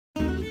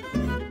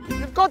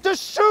got to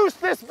shoes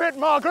this bit,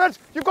 Margaret.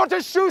 You've got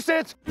to shoes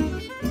it.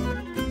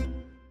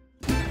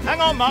 Hang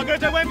on,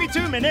 Margaret, it won't be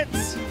 2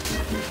 minutes.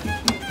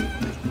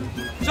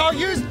 So I'll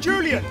use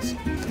Julian's.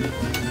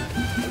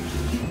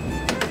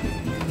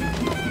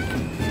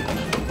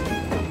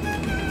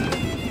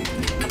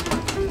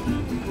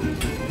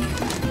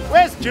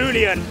 Where's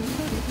Julian?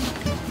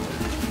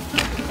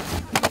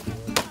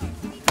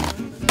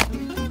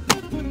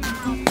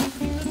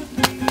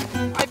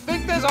 I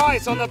think there's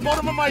ice on the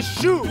bottom of my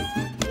shoe.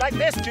 Like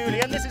this,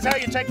 Julian. This is how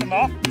you take them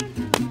off.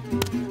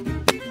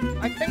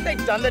 I think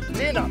they've done the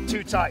tin up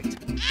too tight.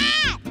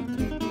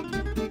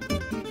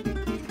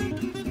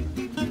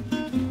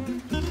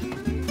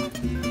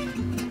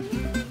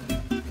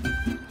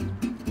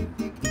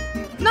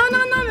 Non,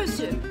 non, non,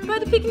 monsieur. Pas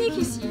de pique-nique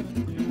ici.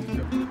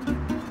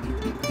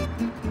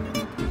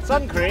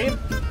 Sun cream?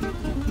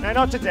 No,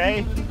 not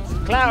today. It's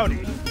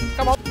cloudy.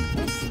 Come on.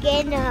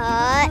 Skin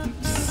hurts.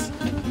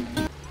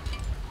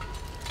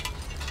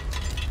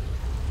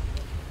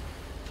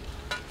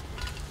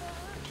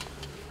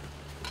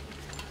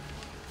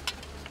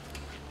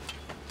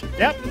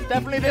 Yep,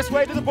 definitely this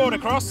way to the border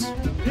cross.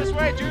 This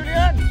way,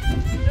 Julian.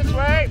 This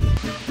way.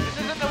 This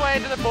isn't the way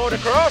to the border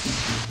cross.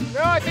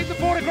 No, I think the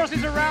border cross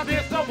is around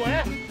here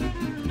somewhere.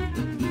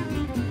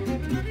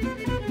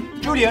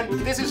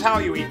 Julian, this is how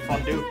you eat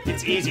fondue.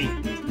 It's easy.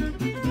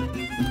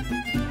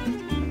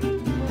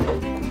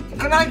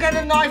 Can I get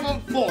a knife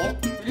and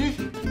fork, please?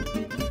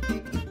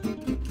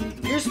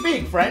 You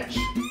speak French?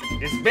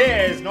 This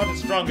beer is not as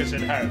strong as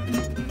at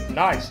home.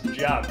 Nice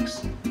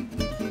jugs.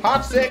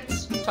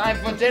 6:30, time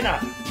for dinner.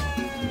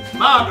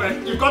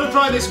 Margaret, you've got to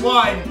try this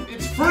wine.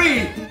 It's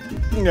free.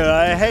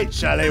 I hate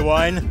chalet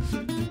wine.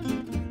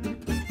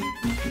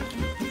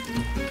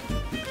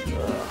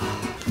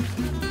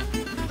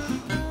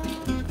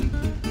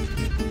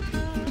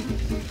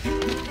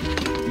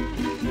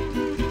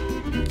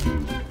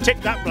 Tick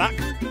that black.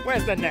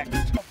 Where's the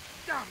next? Oh,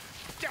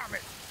 damn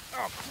it.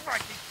 Oh,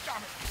 crikey,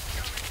 damn it.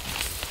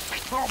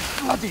 Oh,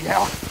 bloody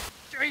hell.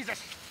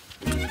 Jesus.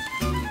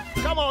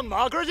 Come on,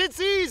 Margaret, it's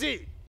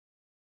easy.